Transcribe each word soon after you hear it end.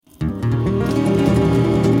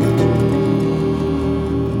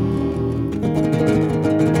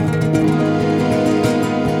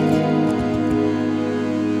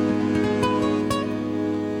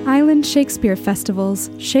Shakespeare Festival's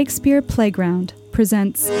Shakespeare Playground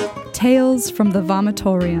presents Tales from the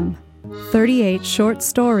Vomitorium, 38 short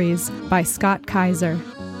stories by Scott Kaiser.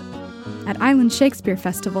 At Island Shakespeare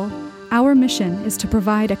Festival, our mission is to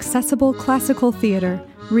provide accessible classical theater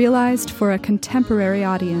realized for a contemporary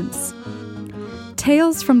audience.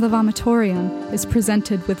 Tales from the Vomitorium is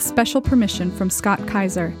presented with special permission from Scott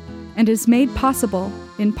Kaiser and is made possible,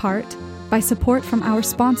 in part, by support from our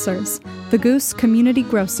sponsors, the Goose Community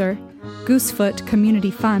Grocer, Goosefoot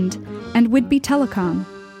Community Fund, and Whidbey Telecom.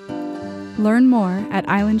 Learn more at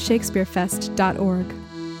islandshakespearefest.org.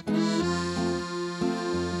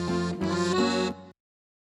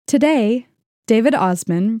 Today, David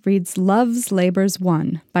Osman reads Love's Labours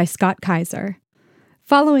Won by Scott Kaiser.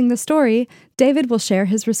 Following the story, David will share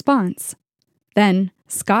his response. Then,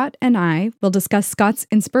 Scott and I will discuss Scott's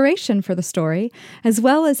inspiration for the story, as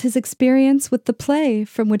well as his experience with the play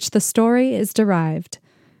from which the story is derived.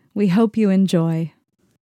 We hope you enjoy.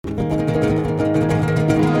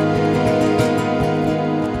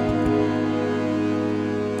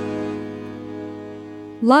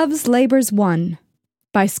 Love's Labours Won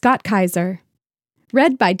by Scott Kaiser.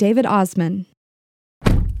 Read by David Osman.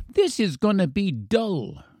 "This is gonna be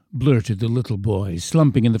dull," blurted the little boy,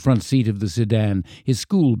 slumping in the front seat of the sedan, his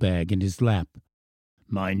school bag in his lap.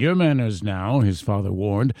 "Mind your manners now," his father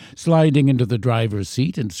warned, sliding into the driver's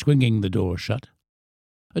seat and swinging the door shut.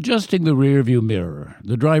 Adjusting the rearview mirror,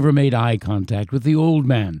 the driver made eye contact with the old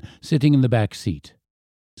man sitting in the back seat.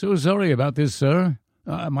 "So sorry about this, sir.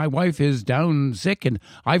 My wife is down sick, and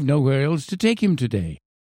I've nowhere else to take him today."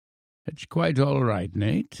 "It's quite all right,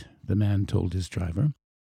 Nate," the man told his driver.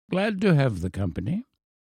 "Glad to have the company."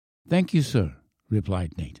 "Thank you, sir,"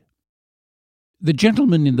 replied Nate. The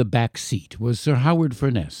gentleman in the back seat was Sir Howard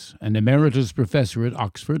Furness, an emeritus professor at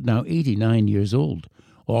Oxford, now 89 years old,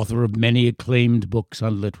 author of many acclaimed books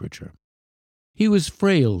on literature. He was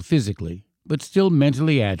frail physically, but still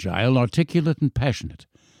mentally agile, articulate, and passionate.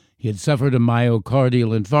 He had suffered a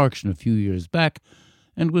myocardial infarction a few years back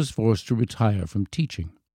and was forced to retire from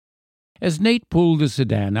teaching. As Nate pulled the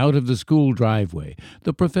sedan out of the school driveway,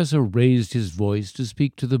 the professor raised his voice to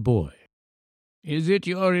speak to the boy. "Is it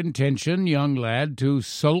your intention, young lad, to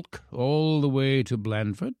sulk all the way to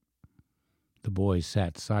Blandford?" The boy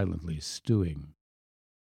sat silently, stewing.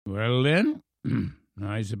 "Well, then,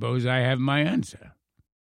 I suppose I have my answer."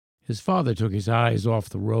 His father took his eyes off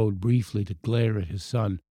the road briefly to glare at his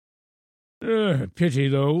son. "Pity,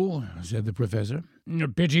 though," said the professor.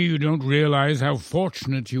 "Pity you don't realize how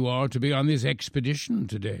fortunate you are to be on this expedition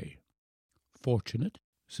today." "Fortunate?"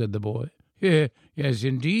 said the boy. "Yes,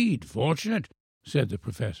 indeed, fortunate," said the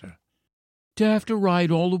professor. "To have to ride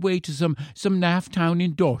all the way to some naff town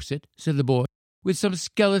in Dorset," said the boy, "with some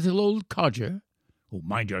skeletal old codger?" "Oh,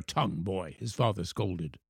 mind your tongue, boy," his father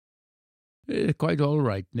scolded. "Quite all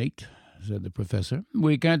right, Nate," said the professor.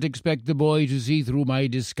 "We can't expect the boy to see through my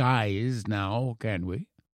disguise now, can we?"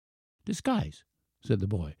 "Disguise?" said the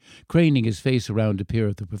boy, craning his face around to peer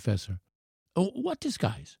at the professor. "Oh, what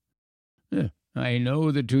disguise?" "I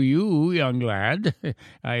know that to you, young lad,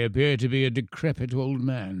 I appear to be a decrepit old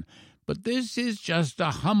man, but this is just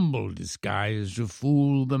a humble disguise to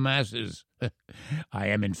fool the masses. I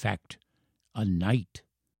am, in fact, a knight."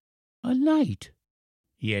 "A knight?"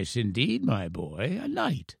 "Yes, indeed, my boy, a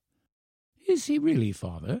knight." "Is he really,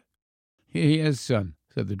 father?" "Yes, son,"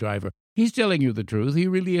 said the driver. "He's telling you the truth. He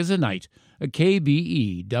really is a knight, a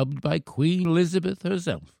KBE, dubbed by Queen Elizabeth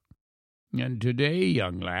herself. And today,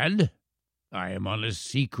 young lad, I am on a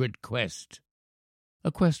secret quest."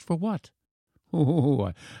 "A quest for what?"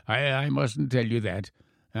 "Oh, I mustn't tell you that.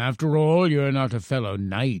 After all, you're not a fellow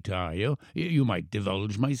knight, are you? You might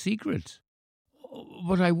divulge my secrets."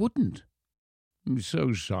 "But I wouldn't." "I'm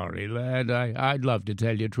so sorry, lad. I'd love to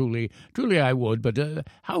tell you, truly I would, but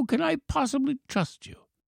how can I possibly trust you?"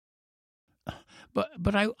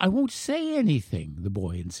 But I won't say anything," the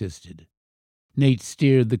boy insisted. Nate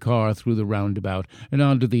steered the car through the roundabout and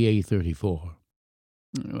onto the A34.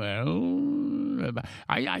 "Well,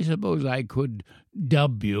 I suppose I could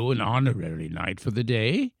dub you an honorary knight for the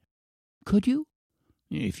day." "Could you?"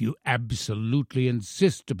 "If you absolutely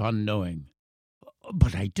insist upon knowing."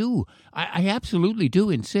 "But I do. I absolutely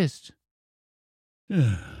do insist."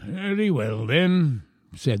 "Very well, then,"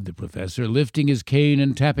 said the professor, lifting his cane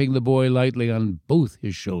and tapping the boy lightly on both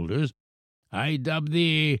his shoulders. "I dub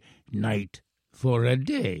thee knight for a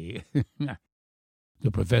day."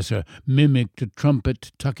 The professor mimicked a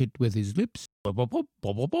trumpet tucket with his lips. The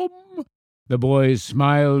boy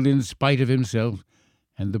smiled in spite of himself,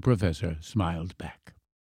 and the professor smiled back.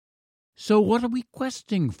 "So what are we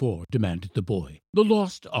questing for?" demanded the boy. "The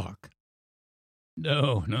lost ark."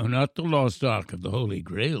 No, not the lost Ark of the Holy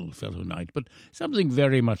Grail, fellow knight, but something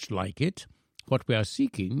very much like it. What we are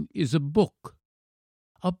seeking is a book.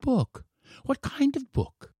 A book? What kind of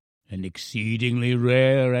book? An exceedingly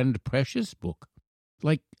rare and precious book.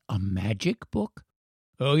 Like a magic book?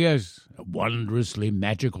 Oh, yes, a wondrously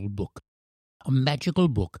magical book. A magical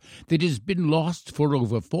book that has been lost for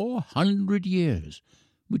over 400 years,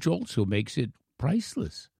 which also makes it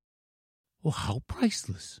priceless. Oh, how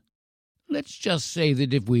priceless? Let's just say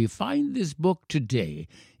that if we find this book today,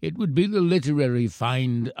 it would be the literary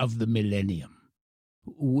find of the millennium.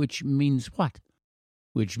 Which means what?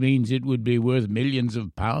 Which means it would be worth millions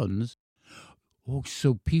of pounds. Oh,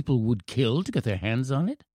 so people would kill to get their hands on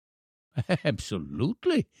it?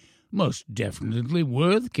 Absolutely. Most definitely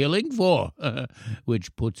worth killing for,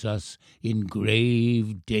 which puts us in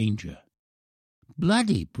grave danger.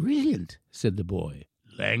 Bloody brilliant, said the boy.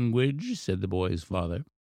 Language, said the boy's father.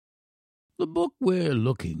 The book we're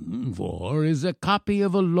looking for is a copy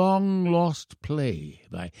of a long-lost play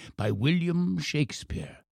by William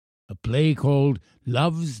Shakespeare, a play called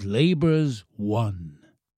Love's Labour's Won.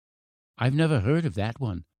 I've never heard of that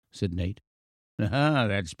one, said Nate.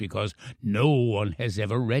 That's because no one has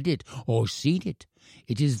ever read it or seen it.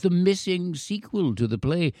 It is the missing sequel to the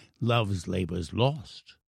play Love's Labour's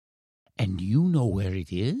Lost. And you know where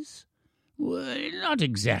it is? Well, not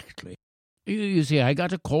exactly. You see, I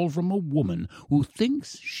got a call from a woman who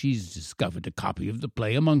thinks she's discovered a copy of the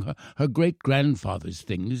play among her great-grandfather's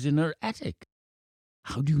things in her attic.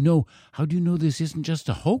 How do you know this isn't just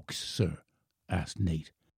a hoax, sir? Asked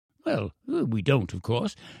Nate. Well, we don't, of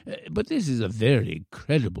course, but this is a very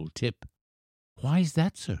credible tip. Why is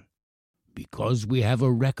that, sir? Because we have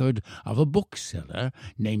a record of a bookseller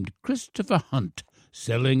named Christopher Hunt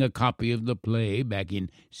selling a copy of the play back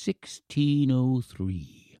in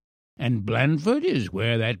 1603. And Blandford is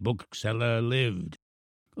where that bookseller lived.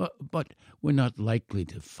 But we're not likely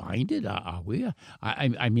to find it, are we?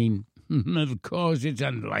 I mean, of course it's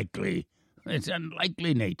unlikely. It's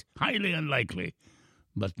unlikely, Nate, highly unlikely.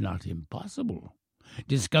 But not impossible.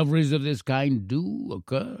 Discoveries of this kind do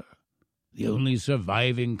occur. The only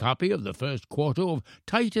surviving copy of the first quarto of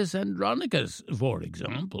Titus Andronicus, for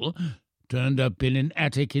example, turned up in an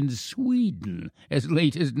attic in Sweden as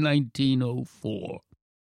late as 1904.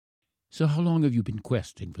 So how long have you been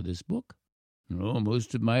questing for this book? Oh,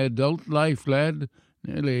 most of my adult life, lad.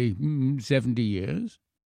 Nearly 70 years.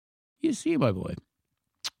 You see, my boy,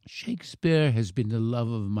 Shakespeare has been the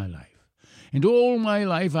love of my life. And all my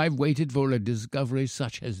life I've waited for a discovery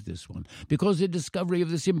such as this one, because a discovery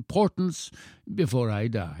of this importance, before I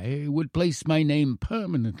die, would place my name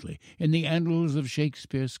permanently in the annals of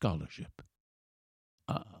Shakespeare scholarship.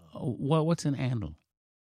 What's an annal?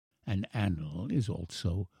 An annal is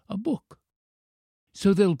also a book.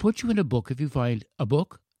 So they'll put you in a book if you find a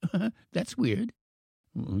book? That's weird.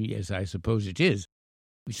 Yes, I suppose it is.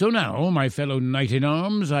 So now, my fellow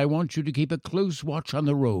knight-in-arms, I want you to keep a close watch on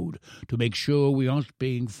the road to make sure we aren't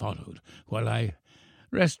being followed, while I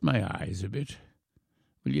rest my eyes a bit.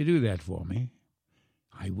 Will you do that for me?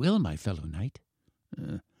 I will, my fellow knight.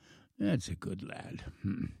 That's a good lad.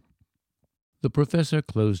 The professor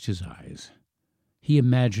closed his eyes. He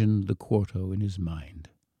imagined the quarto in his mind.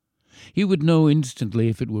 He would know instantly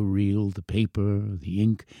if it were real, the paper, the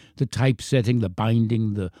ink, the typesetting, the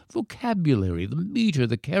binding, the vocabulary, the meter,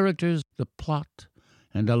 the characters, the plot,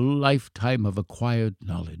 and a lifetime of acquired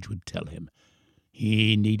knowledge would tell him.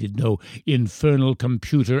 He needed no infernal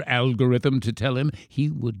computer algorithm to tell him. He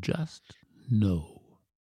would just know.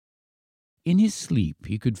 In his sleep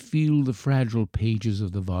he could feel the fragile pages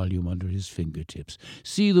of the volume under his fingertips,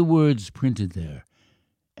 see the words printed there,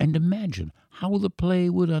 and imagine how the play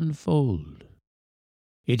would unfold.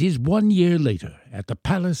 It is 1 year later, at the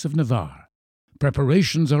Palace of Navarre.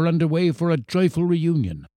 Preparations are underway for a joyful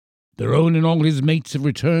reunion. The Roan and all his mates have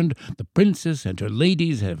returned. The princess and her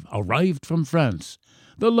ladies have arrived from France.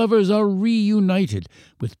 The lovers are reunited,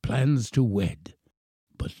 with plans to wed.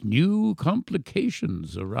 But new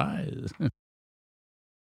complications arise.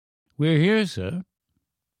 We're here, sir.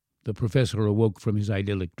 The professor awoke from his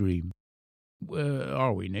idyllic dream. Where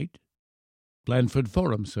are we, Nate? Blandford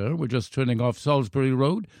Forum, sir. We're just turning off Salisbury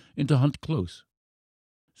Road into Hunt Close.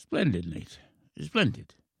 Splendid, Nate.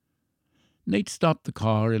 Splendid. Nate stopped the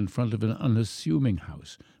car in front of an unassuming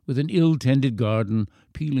house with an ill-tended garden,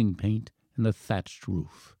 peeling paint, and a thatched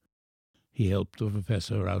roof. He helped the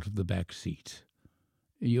professor out of the back seat.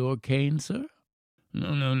 Your cane, sir?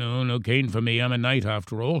 No cane for me. I'm a knight,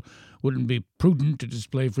 after all. Wouldn't be prudent to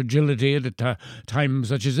display fragility at a time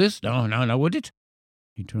such as this. No, would it?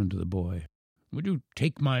 He turned to the boy. Would you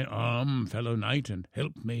take my arm, fellow knight, and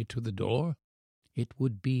help me to the door? "It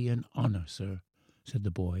would be an honor, sir," said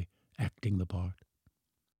the boy, acting the part.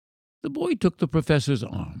 The boy took the professor's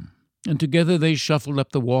arm, and together they shuffled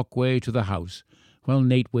up the walkway to the house while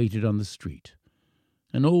Nate waited on the street.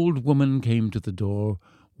 An old woman came to the door,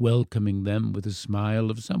 welcoming them with a smile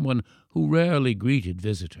of someone who rarely greeted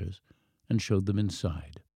visitors, and showed them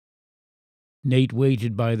inside. Nate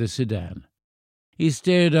waited by the sedan. He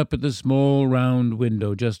stared up at the small round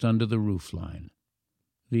window just under the roofline.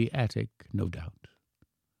 The attic, no doubt.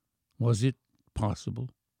 Was it possible?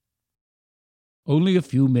 Only a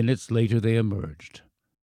few minutes later they emerged.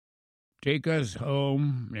 "Take us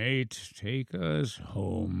home, Nate, take us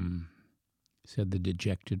home," said the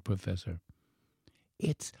dejected professor.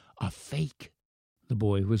 "It's a fake," the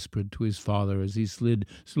boy whispered to his father as he slid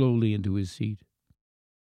slowly into his seat.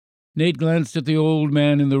 Nate glanced at the old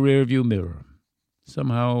man in the rearview mirror.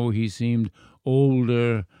 Somehow he seemed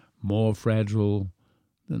older, more fragile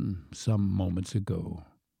than some moments ago.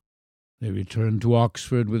 They returned to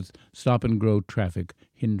Oxford with stop-and-go traffic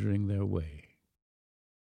hindering their way.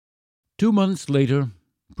 2 months later,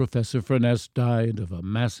 Professor Furness died of a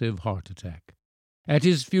massive heart attack. At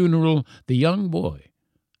his funeral, the young boy,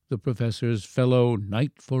 the professor's fellow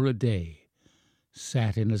knight for a day,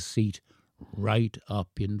 sat in a seat right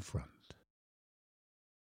up in front.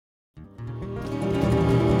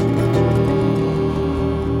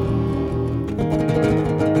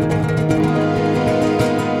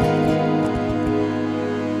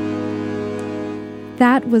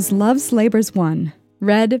 That was Love's Labours 1,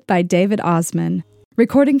 read by David Osman,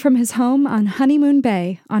 recording from his home on Honeymoon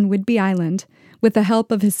Bay on Whidbey Island, with the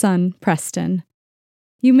help of his son, Preston.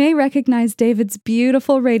 You may recognize David's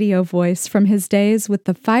beautiful radio voice from his days with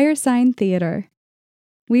the Firesign Theatre.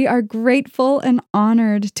 We are grateful and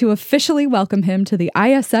honored to officially welcome him to the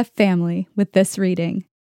ISF family with this reading.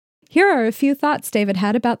 Here are a few thoughts David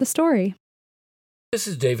had about the story. This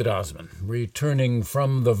is David Osman, returning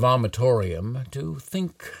from the vomitorium to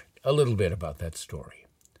think a little bit about that story.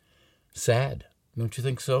 Sad, don't you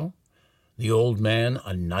think so? The old man,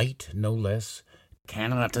 a knight no less,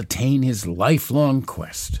 cannot attain his lifelong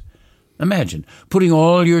quest. Imagine putting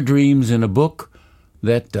all your dreams in a book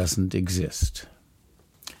that doesn't exist.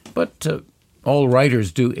 But all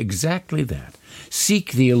writers do exactly that.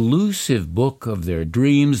 Seek the elusive book of their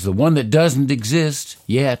dreams, the one that doesn't exist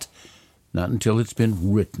yet, not until it's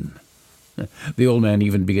been written. The old man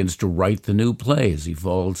even begins to write the new play as he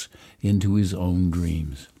falls into his own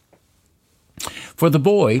dreams. For the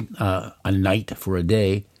boy, a night for a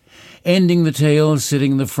day, ending the tale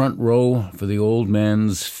sitting in the front row for the old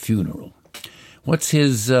man's funeral. What's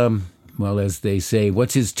his, as they say,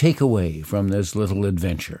 what's his takeaway from this little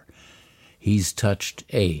adventure? He's touched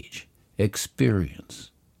age, experience,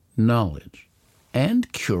 knowledge,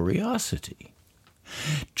 and curiosity.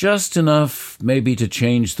 Just enough, maybe, to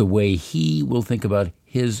change the way he will think about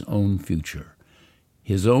his own future,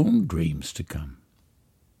 his own dreams to come.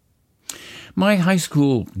 My high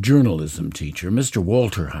school journalism teacher, Mr.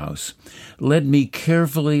 Walterhouse, led me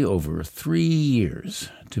carefully over 3 years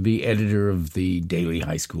to be editor of the daily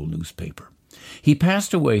high school newspaper. He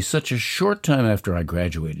passed away such a short time after I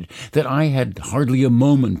graduated that I had hardly a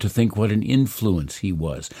moment to think what an influence he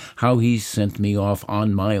was, how he sent me off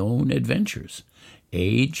on my own adventures.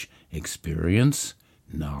 Age, experience,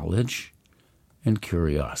 knowledge, and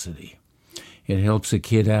curiosity. It helps a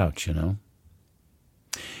kid out, you know.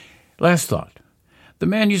 Last thought. The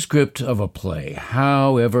manuscript of a play,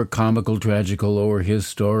 however comical, tragical, or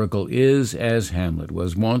historical, is, as Hamlet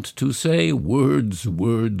was wont to say, words,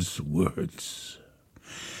 words, words.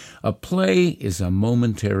 A play is a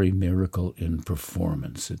momentary miracle in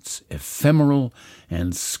performance. It's ephemeral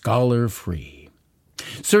and scholar-free.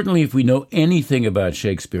 Certainly, if we know anything about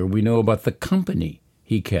Shakespeare, we know about the company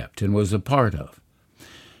he kept and was a part of.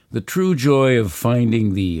 The true joy of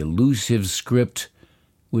finding the elusive script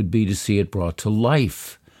would be to see it brought to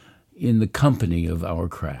life in the company of our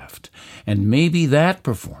craft. And maybe that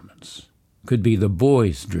performance could be the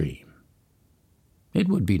boy's dream. It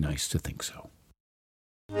would be nice to think so.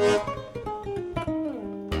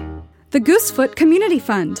 The Goosefoot Community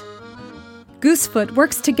Fund. Goosefoot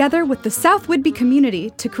works together with the South Whidbey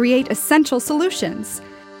community to create essential solutions.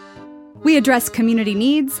 We address community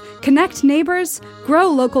needs, connect neighbors, grow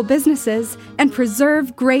local businesses, and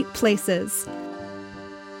preserve great places.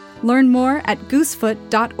 Learn more at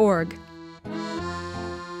goosefoot.org.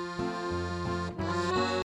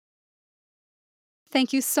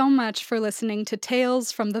 Thank you so much for listening to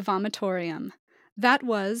Tales from the Vomitorium. That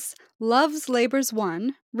was Love's Labours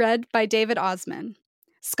 1, read by David Osman.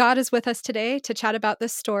 Scott is with us today to chat about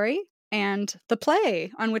this story and the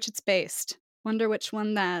play on which it's based. Wonder which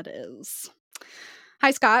one that is.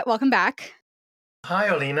 Hi, Scott. Welcome back. Hi,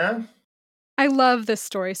 Olina. I love this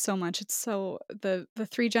story so much. It's so the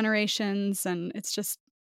three generations, and it's just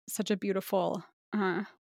such a beautiful.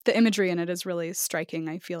 The imagery in it is really striking.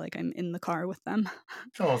 I feel like I'm in the car with them.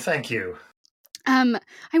 Oh, thank you. I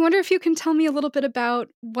wonder if you can tell me a little bit about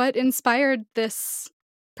what inspired this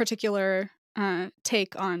particular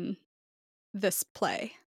take on this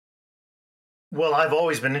play. Well, I've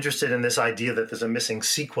always been interested in this idea that there's a missing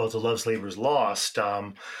sequel to Love's Labour's Lost.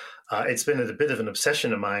 It's been a bit of an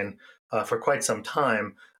obsession of mine for quite some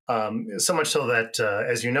time. So much so that,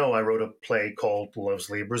 as you know, I wrote a play called Love's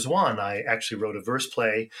Labour's Won. I actually wrote a verse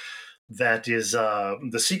play that is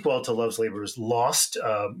the sequel to Love's Labour's Lost,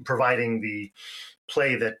 providing the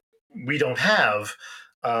play that we don't have.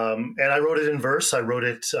 And I wrote it in verse. I wrote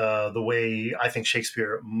it the way I think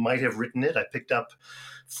Shakespeare might have written it. I picked up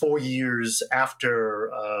 4 years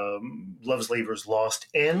after Love's Labour's Lost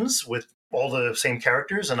ends with all the same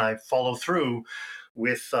characters, and I follow through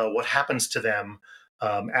with what happens to them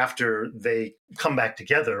after they come back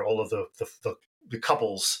together, all of the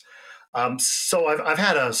couples. So I've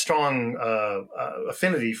had a strong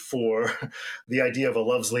affinity for the idea of a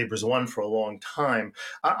Love's Labour's Won for a long time.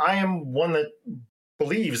 I am one that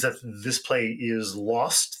believes that this play is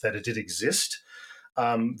lost, that it did exist.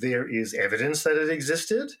 There is evidence that it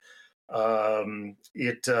existed.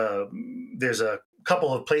 There's a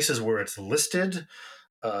couple of places where it's listed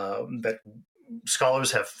that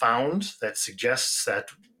scholars have found that suggests that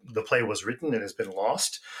the play was written and has been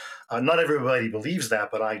lost. Not everybody believes that,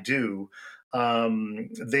 but I do.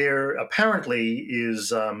 There apparently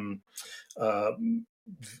is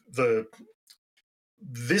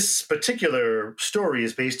this particular story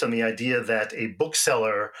is based on the idea that a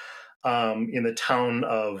bookseller in the town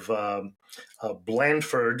of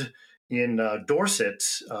Blandford in Dorset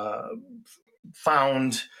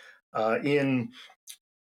found in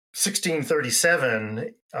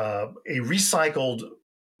 1637 a recycled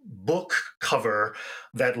book cover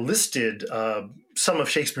that listed some of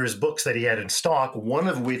Shakespeare's books that he had in stock, one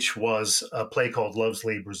of which was a play called Love's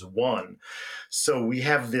Labour's Won. So we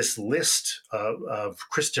have this list of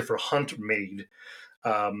Christopher Hunt made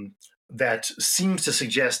that seems to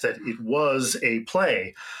suggest that it was a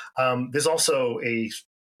play. There's also a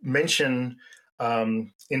mention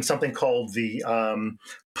in something called the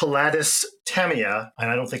Pilatus Tamia, and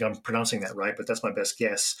I don't think I'm pronouncing that right, but that's my best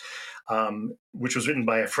guess, which was written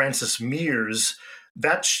by Francis Mears.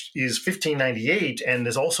 That is 1598, and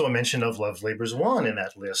there's also a mention of Love's Labour's Won in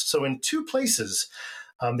that list. So in two places,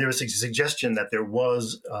 there is a suggestion that there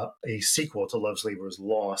was a sequel to Love's Labour's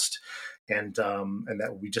Lost, and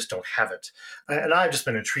that we just don't have it. And I've just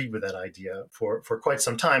been intrigued with that idea for quite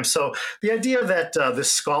some time. So the idea that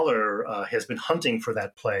this scholar has been hunting for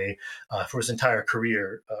that play for his entire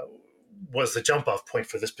career was the jump-off point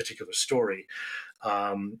for this particular story.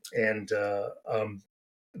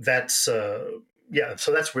 That's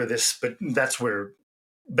so that's where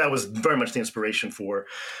that was very much the inspiration for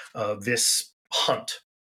this hunt.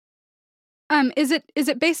 Is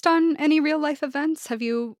it based on any real life events? Have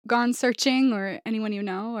you gone searching, or anyone you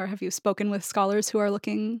know, or have you spoken with scholars who are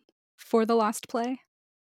looking for the lost play?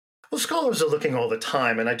 Well, scholars are looking all the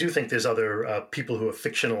time, and I do think there's other people who have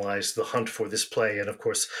fictionalized the hunt for this play, and of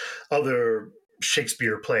course, other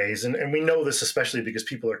Shakespeare plays. And we know this especially because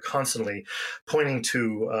people are constantly pointing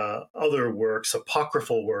to other works,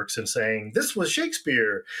 apocryphal works, and saying, this was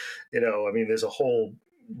Shakespeare. There's a whole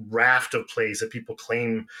raft of plays that people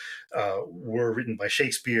claim were written by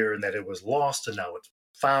Shakespeare and that it was lost and now it's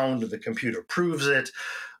found and the computer proves it.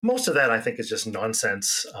 Most of that, I think, is just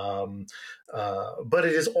nonsense. But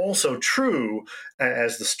it is also true,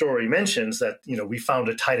 as the story mentions, that we found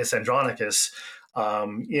a Titus Andronicus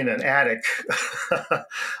in an attic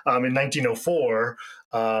in 1904.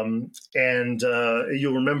 And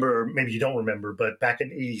you'll remember, maybe you don't remember, but back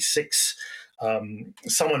in 86,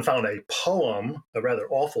 someone found a poem, a rather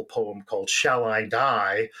awful poem called Shall I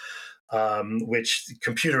Die, which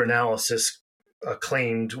computer analysis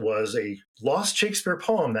claimed was a lost Shakespeare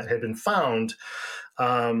poem that had been found.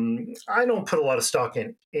 I don't put a lot of stock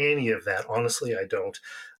in any of that. Honestly, I don't.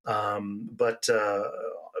 But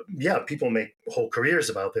people make whole careers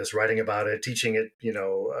about this, writing about it, teaching it,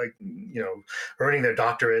 earning their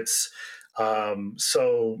doctorates.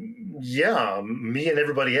 Me and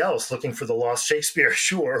everybody else looking for the lost Shakespeare,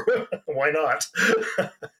 sure. Why not?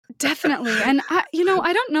 Definitely. And I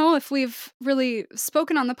don't know if we've really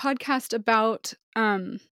spoken on the podcast about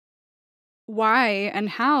why and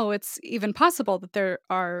how it's even possible that there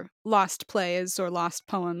are lost plays or lost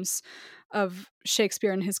poems of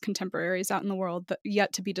Shakespeare and his contemporaries out in the world that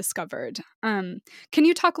yet to be discovered. Can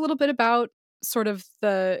you talk a little bit about sort of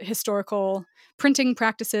the historical printing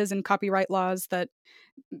practices and copyright laws that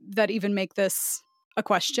even make this a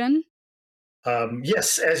question?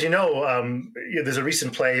 Yes, as you know, there's a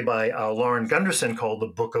recent play by Lauren Gunderson called The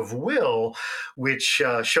Book of Will, which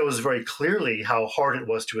shows very clearly how hard it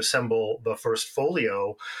was to assemble the first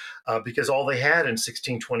folio, because all they had in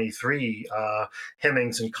 1623,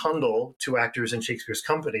 Hemmings and Condell, two actors in Shakespeare's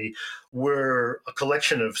company, were a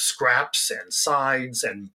collection of scraps and sides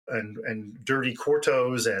and dirty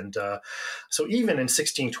quartos. And so even in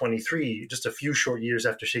 1623, just a few short years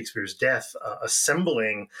after Shakespeare's death,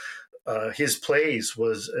 assembling his plays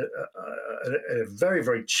was a very,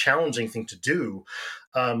 very challenging thing to do.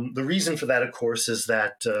 The reason for that, of course, is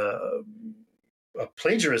that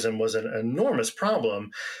plagiarism was an enormous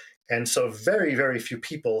problem. And so very, very few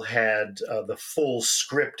people had the full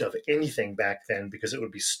script of anything back then because it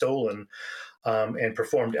would be stolen and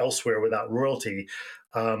performed elsewhere without royalty.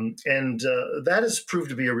 And that has proved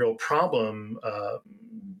to be a real problem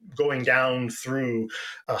going down through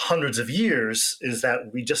hundreds of years, is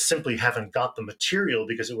that we just simply haven't got the material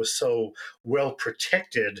because it was so well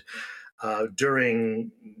protected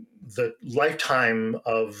during the lifetime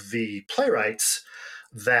of the playwrights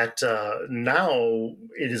that now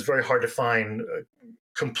it is very hard to find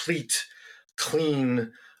complete,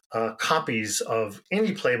 clean copies of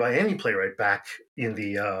any play by any playwright back in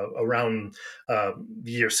the around the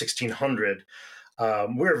year 1600.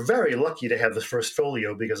 We're very lucky to have the first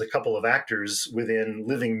folio because a couple of actors within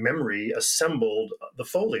living memory assembled the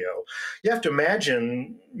folio. You have to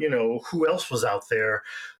imagine, who else was out there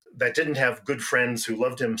that didn't have good friends who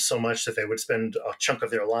loved him so much that they would spend a chunk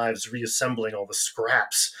of their lives reassembling all the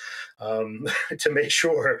scraps to make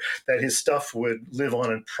sure that his stuff would live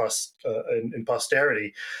on in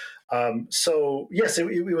posterity. So yes,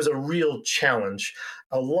 it was a real challenge.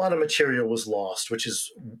 A lot of material was lost, and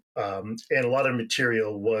a lot of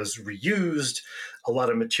material was reused. A lot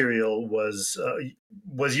of material was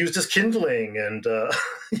used as kindling, and the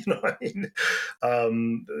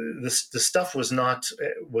stuff was not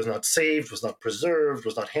saved, was not preserved,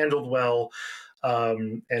 was not handled well,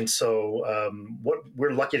 and so what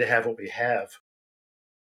we're lucky to have what we have.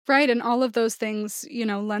 Right, and all of those things,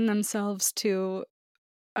 lend themselves to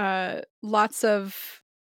lots of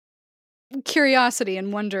curiosity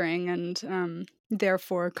and wondering, and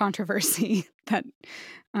therefore controversy that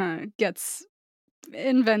gets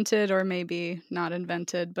invented, or maybe not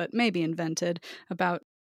invented, but maybe invented, about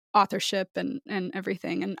authorship and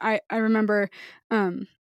everything. And I remember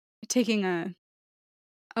taking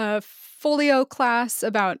a folio class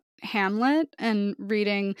about Hamlet and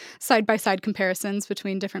reading side-by-side comparisons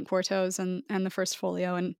between different quartos and the first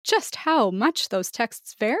folio, and just how much those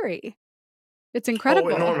texts vary. It's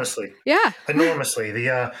incredible. Oh, enormously. Yeah. Enormously.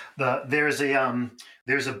 There's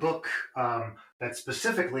a book that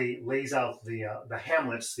specifically lays out the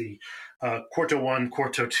Hamlets, the Quarto 1,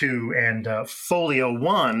 Quarto 2, and Folio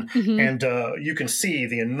 1, Mm-hmm. and you can see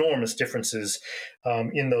the enormous differences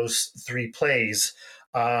in those three plays.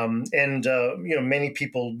 Many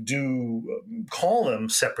people do call them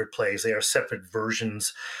separate plays. They are separate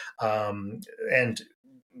versions, and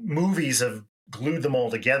movies have glued them all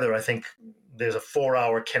together. I think there's a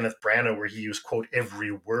 4-hour Kenneth Branagh where he used, quote,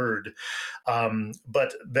 every word.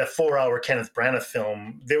 But the 4-hour Kenneth Branagh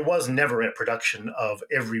film, there was never a production of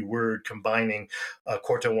every word combining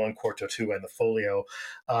Quarto 1, Quarto 2, and the folio.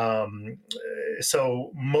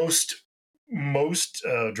 So most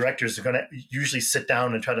directors are going to usually sit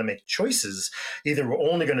down and try to make choices. Either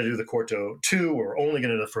we're only going to do the Quarto 2 or only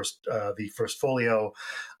going to do the first folio.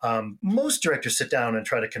 Most directors sit down and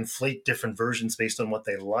try to conflate different versions based on what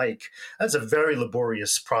they like. That's a very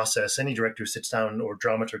laborious process. Any director who sits down, or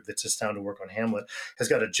dramaturg that sits down to work on Hamlet, has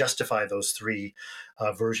got to justify those three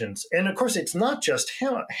versions. And of course, it's not just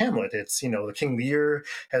Hamlet. It's, the King Lear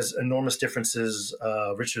has enormous differences.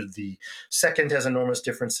 Richard II has enormous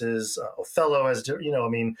differences. Othello has,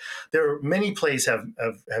 there are many plays have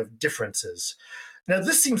differences. Now,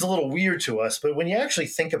 this seems a little weird to us, but when you actually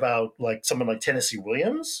think about someone like Tennessee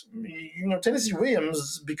Williams, Tennessee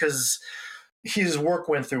Williams, because his work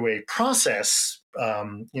went through a process, a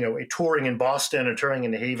touring in Boston, a touring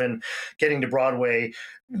in New Haven, getting to Broadway.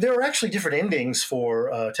 There are actually different endings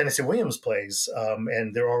for Tennessee Williams plays,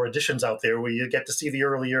 and there are editions out there where you get to see the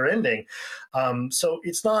earlier ending. So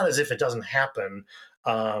it's not as if it doesn't happen.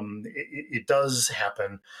 It does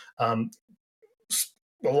happen.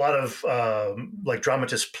 a lot of like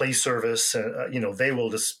dramatist play service, they will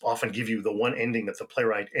just often give you the one ending that the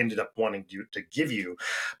playwright ended up wanting you to give you.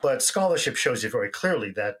 But scholarship shows you very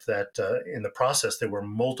clearly that in the process there were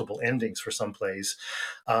multiple endings for some plays.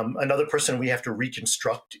 Another person we have to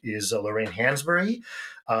reconstruct is Lorraine Hansberry.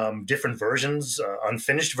 Different versions,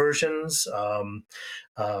 unfinished versions.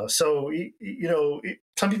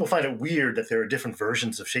 Some people find it weird that there are different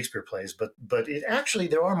versions of Shakespeare plays, but it actually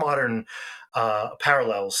there are modern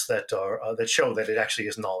parallels that show that it actually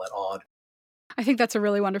isn't all that odd. I think that's a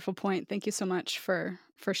really wonderful point. Thank you so much for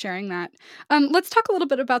sharing that. Let's talk a little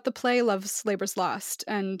bit about the play Love's Labour's Lost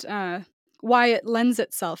and why it lends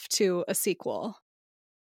itself to a sequel.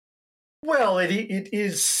 Well,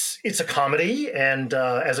 it's a comedy, and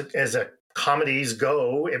as comedies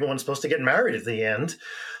go, everyone's supposed to get married at the end,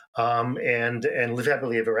 and live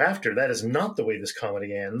happily ever after. That is not the way this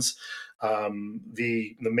comedy ends.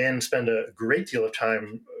 The men spend a great deal of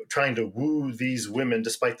time trying to woo these women,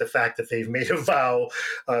 despite the fact that they've made a vow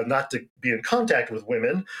not to be in contact with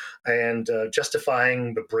women, and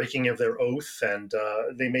justifying the breaking of their oath. And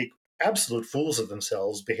they make absolute fools of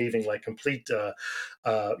themselves, behaving like complete,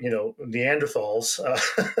 Neanderthals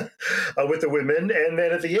with the women. And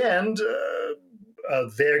then at the end,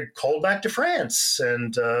 they're called back to France.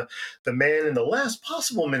 And the man in the last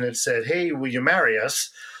possible minute said, "Hey, will you marry us?"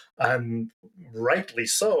 And rightly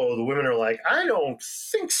so. The women are like, "I don't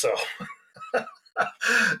think so."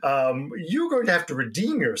 You're going to have to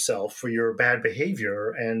redeem yourself for your bad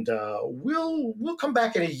behavior, and we'll come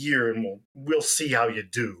back in a year and we'll see how you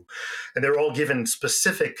do. And they're all given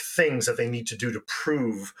specific things that they need to do to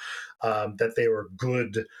prove that they were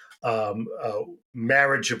good,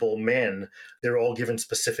 marriageable men. They're all given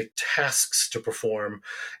specific tasks to perform,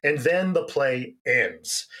 and then the play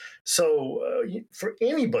ends. So, for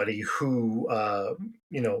anybody who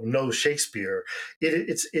knows Shakespeare,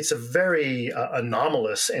 it's a very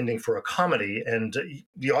anomalous ending for a comedy, and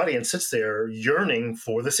the audience sits there yearning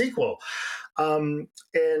for the sequel. And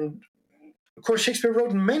of course, Shakespeare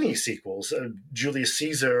wrote many sequels. Julius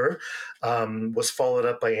Caesar was followed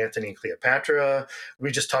up by Antony and Cleopatra.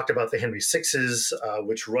 We just talked about the Henry Sixes,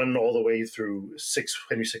 which run all the way through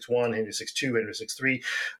Henry VI-1, Henry VI-2, Henry VI-3,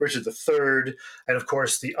 Richard III, and of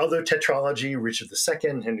course the other tetralogy, Richard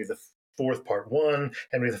II, Henry IV, Part 1,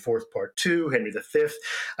 Henry IV, Part 2, Henry V.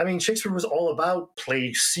 I mean, Shakespeare was all about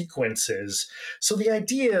play sequences. So the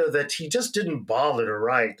idea that he just didn't bother to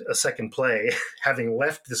write a second play, having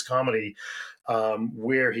left this comedy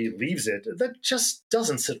where he leaves it, that just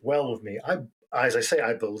doesn't sit well with me. As I say,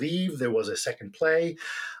 I believe there was a second play.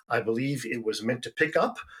 I believe it was meant to pick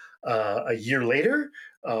up a year later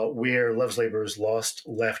where Love's Labour's Lost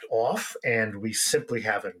left off, and we simply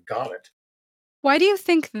haven't got it. Why do you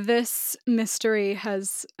think this mystery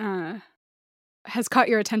has caught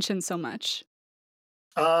your attention so much?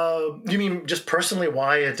 You mean just personally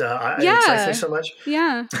why it excites me Yeah, so much?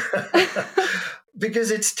 yeah.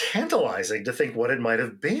 Because it's tantalizing to think what it might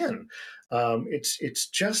have been. It's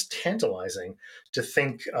just tantalizing to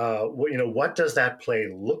think, what does that play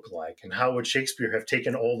look like, and how would Shakespeare have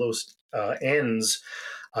taken all those ends,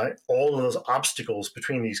 all of those obstacles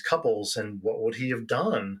between these couples, and what would he have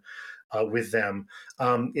done with them?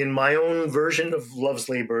 In my own version of Love's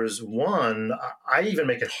Labour's One, I even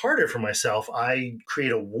make it harder for myself. I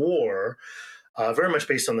create a war very much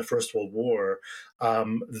based on the First World War,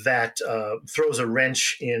 that throws a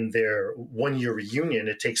wrench in their 1 year reunion.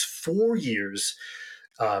 It takes 4 years,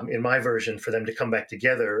 in my version, for them to come back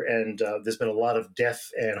together. And there's been a lot of death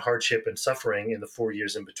and hardship and suffering in the 4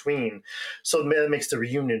 years in between. So that makes the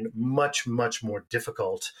reunion much, much more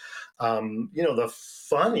difficult. The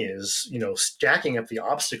fun is, stacking up the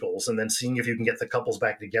obstacles and then seeing if you can get the couples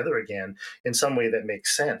back together again in some way that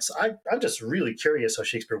makes sense. I'm just really curious how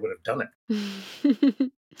Shakespeare would have done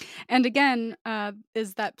it. And again,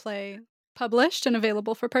 is that play published and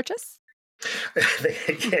available for purchase?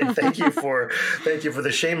 Again, thank you for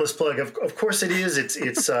the shameless plug. Of course it is.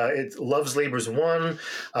 It's Love's Labour's One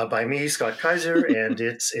by me, Scott Kaiser, and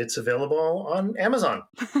it's available on Amazon.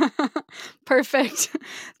 Perfect.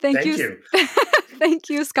 Thank you. Thank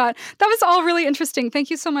you, Scott. That was all really interesting.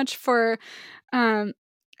 Thank you so much for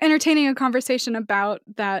entertaining a conversation about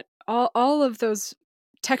that. All of those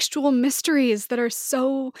textual mysteries that are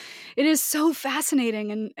it is so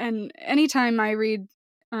fascinating. And anytime I read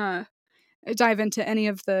dive into any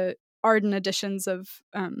of the Arden editions of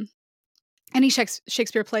any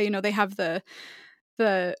Shakespeare play, they have the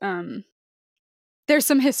there's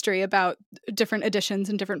some history about different editions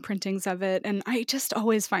and different printings of it, and I just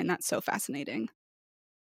always find that so fascinating.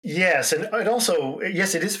 Yes, and also,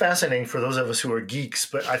 yes, it is fascinating for those of us who are geeks,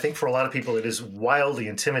 but I think for a lot of people, it is wildly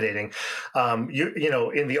intimidating.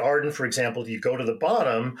 In the Arden, for example, you go to the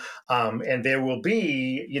bottom, and there will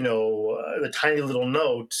be, the tiny little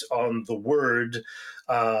note on the word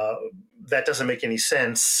uh, that doesn't make any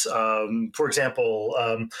sense. For example,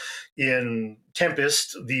 in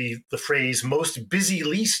Tempest, the phrase "most busy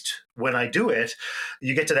least" when I do it,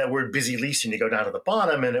 you get to that word "busy least" and you go down to the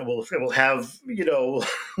bottom, and it will have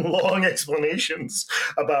long explanations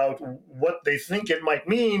about what they think it might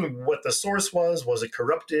mean, what the source was. Was it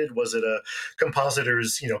corrupted? Was it a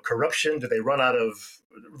compositor's, corruption? Did they run out of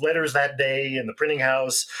letters that day in the printing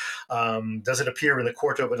house? Does it appear in the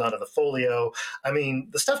quarto but not in the folio? I mean,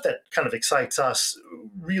 the stuff that kind of excites us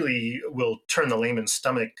really will turn the layman's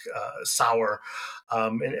stomach sour.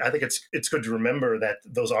 And I think it's good to remember that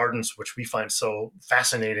those Ardens, which we find so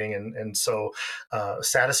fascinating and so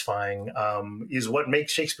satisfying, is what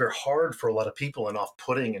makes Shakespeare hard for a lot of people and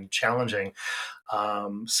off-putting and challenging. I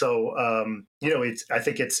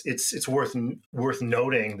think it's worth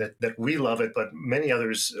noting that we love it, but many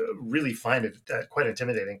others really find it quite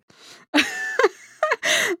intimidating.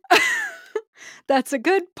 That's a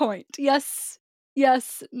good point. Yes.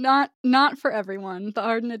 Yes, not for everyone. The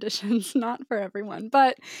Arden edition's not for everyone.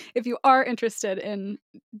 But if you are interested in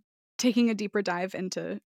taking a deeper dive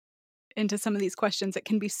into some of these questions, it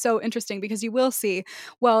can be so interesting because you will see,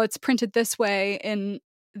 well, it's printed this way in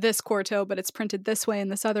this quarto, but it's printed this way in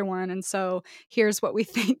this other one. And so here's what we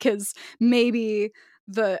think is maybe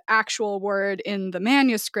the actual word in the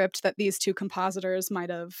manuscript that these two compositors might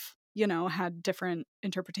have, had different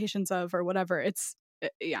interpretations of or whatever. It's,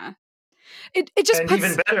 yeah. It just And puts...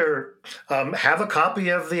 even better, have a copy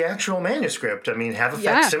of the actual manuscript. I mean, have a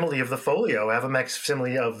facsimile of the folio, have a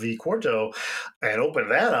facsimile of the quarto, and open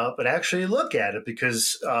that up and actually look at it,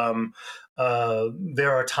 because there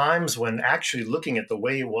are times when actually looking at the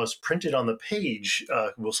way it was printed on the page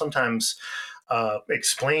will sometimes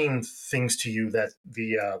explain things to you that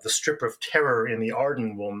the strip of terror in the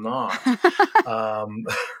Arden will not.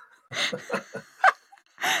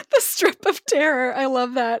 The strip of terror. I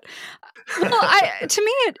love that. Well, to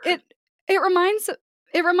me, it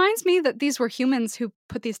reminds me that these were humans who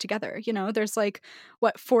put these together. There's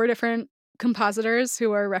 4 different compositors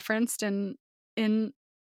who are referenced in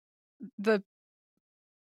the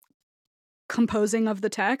composing of the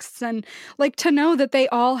texts, and to know that they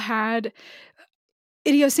all had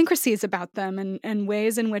idiosyncrasies about them and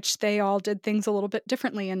ways in which they all did things a little bit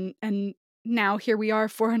differently, and now here we are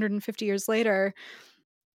 450 years later,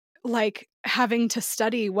 having to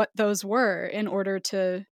study what those were in order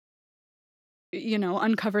to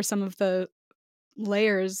uncover some of the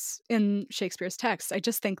layers in Shakespeare's text. I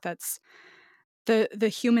just think that's the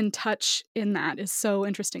human touch in that is so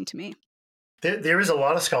interesting to me. There is a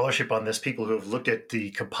lot of scholarship on this, people who have looked at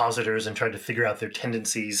the compositors and tried to figure out their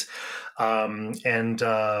tendencies. And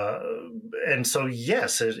so,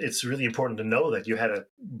 yes, it's really important to know that you had a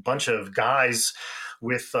bunch of guys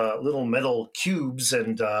with little metal cubes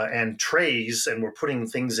and trays, and were putting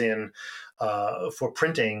things in for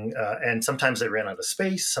printing. And sometimes they ran out of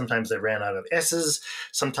space. Sometimes they ran out of S's.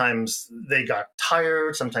 Sometimes they got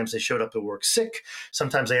tired. Sometimes they showed up at work sick.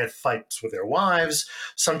 Sometimes they had fights with their wives.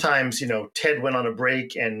 Sometimes, Ted went on a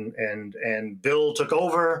break and Bill took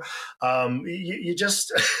over. You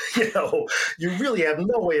just, you really have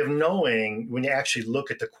no way of knowing when you actually look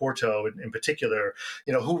at the quarto in particular,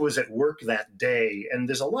 who was at work that day. And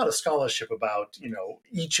there's a lot of scholarship about,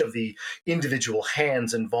 each of the individual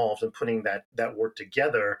hands involved in putting that work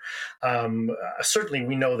together. Certainly,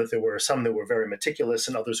 we know that there were some that were very meticulous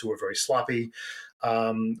and others who were very sloppy.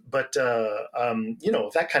 But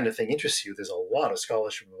if that kind of thing interests you, there's a lot of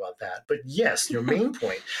scholarship about that. But yes, your main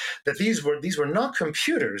point that these were not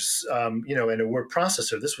computers, and a word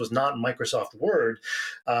processor. This was not Microsoft Word.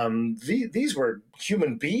 These were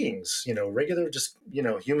human beings, regular, just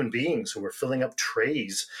human beings who were filling up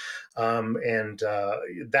trays, and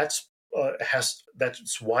that's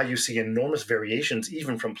why you see enormous variations,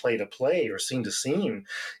 even from play to play or scene to scene,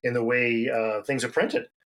 in the way things are printed.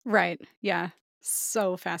 Right. Yeah.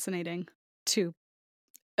 So fascinating to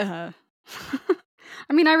I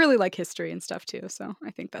mean, I really like history and stuff too, so I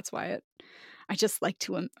think that's why I just like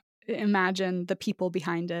to imagine the people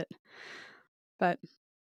behind it. But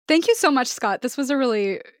thank you so much, Scott. This was a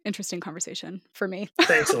really interesting conversation for me.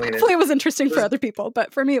 Thanks, Alina. Hopefully it was interesting for other people,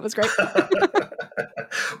 but for me it was great.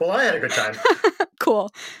 Well, I had a good time. Cool.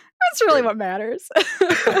 That's really what matters.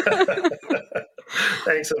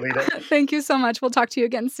 Thanks, Alina. Thank you so much. We'll talk to you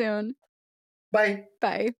again soon. Bye.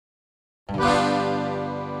 Bye.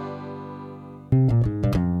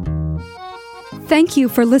 Thank you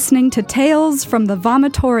for listening to Tales from the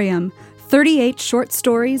Vomitorium, 38 short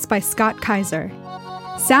stories by Scott Kaiser.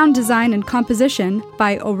 Sound design and composition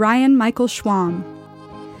by Orion Michael Schwam.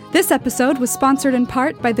 This episode was sponsored in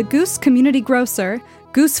part by the Goose Community Grocer,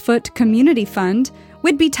 Goosefoot Community Fund,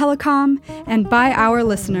 Whidbey Telecom, and by our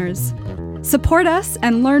listeners. Support us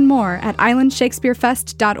and learn more at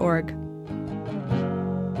islandshakespearefest.org.